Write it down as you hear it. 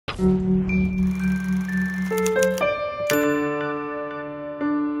DNA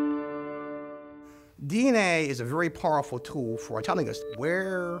is a very powerful tool for telling us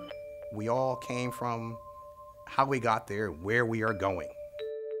where we all came from, how we got there, where we are going.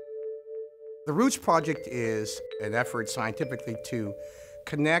 The Roots Project is an effort scientifically to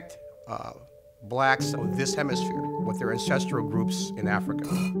connect blacks of this hemisphere with their ancestral groups in Africa.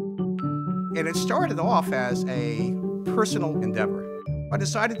 And it started off as a personal endeavor. I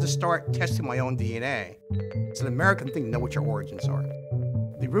decided to start testing my own DNA. It's an American thing to know what your origins are.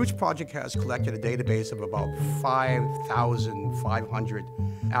 The Roots Project has collected a database of about 5,500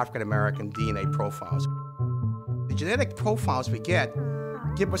 African-American DNA profiles. The genetic profiles we get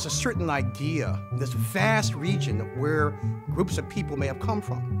give us a certain idea in this vast region of where groups of people may have come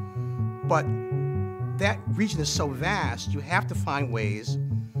from. But that region is so vast, you have to find ways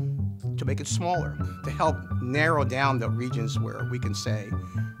to make it smaller, to help narrow down the regions where we can say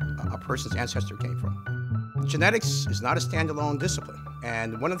a person's ancestor came from. Genetics is not a standalone discipline,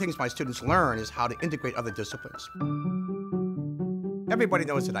 and one of the things my students learn is how to integrate other disciplines. Everybody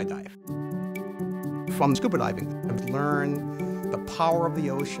knows that I dive. From scuba diving, I've learned the power of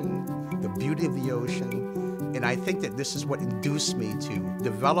the ocean, the beauty of the ocean, and I think that this is what induced me to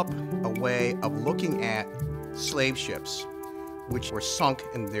develop a way of looking at slave ships which were sunk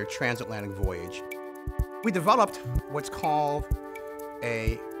in their transatlantic voyage. We developed what's called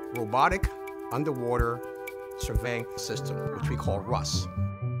a robotic underwater surveying system, which we call RUS.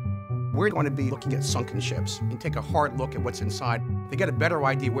 We're going to be looking at sunken ships and take a hard look at what's inside to get a better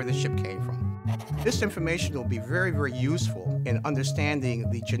idea where the ship came from. This information will be very, very useful in understanding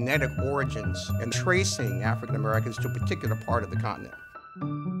the genetic origins and tracing African Americans to a particular part of the continent.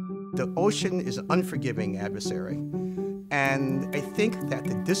 The ocean is an unforgiving adversary, and I think that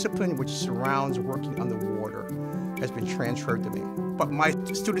the discipline which surrounds working underwater has been transferred to me. But my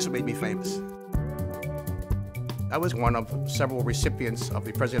students have made me famous. I was one of several recipients of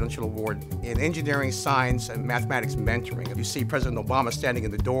the Presidential Award in Engineering, Science, and Mathematics Mentoring. You see President Obama standing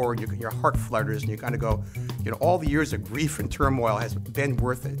in the door, and your heart flutters, and you kind of go, you know, all the years of grief and turmoil has been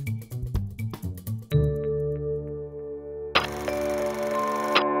worth it.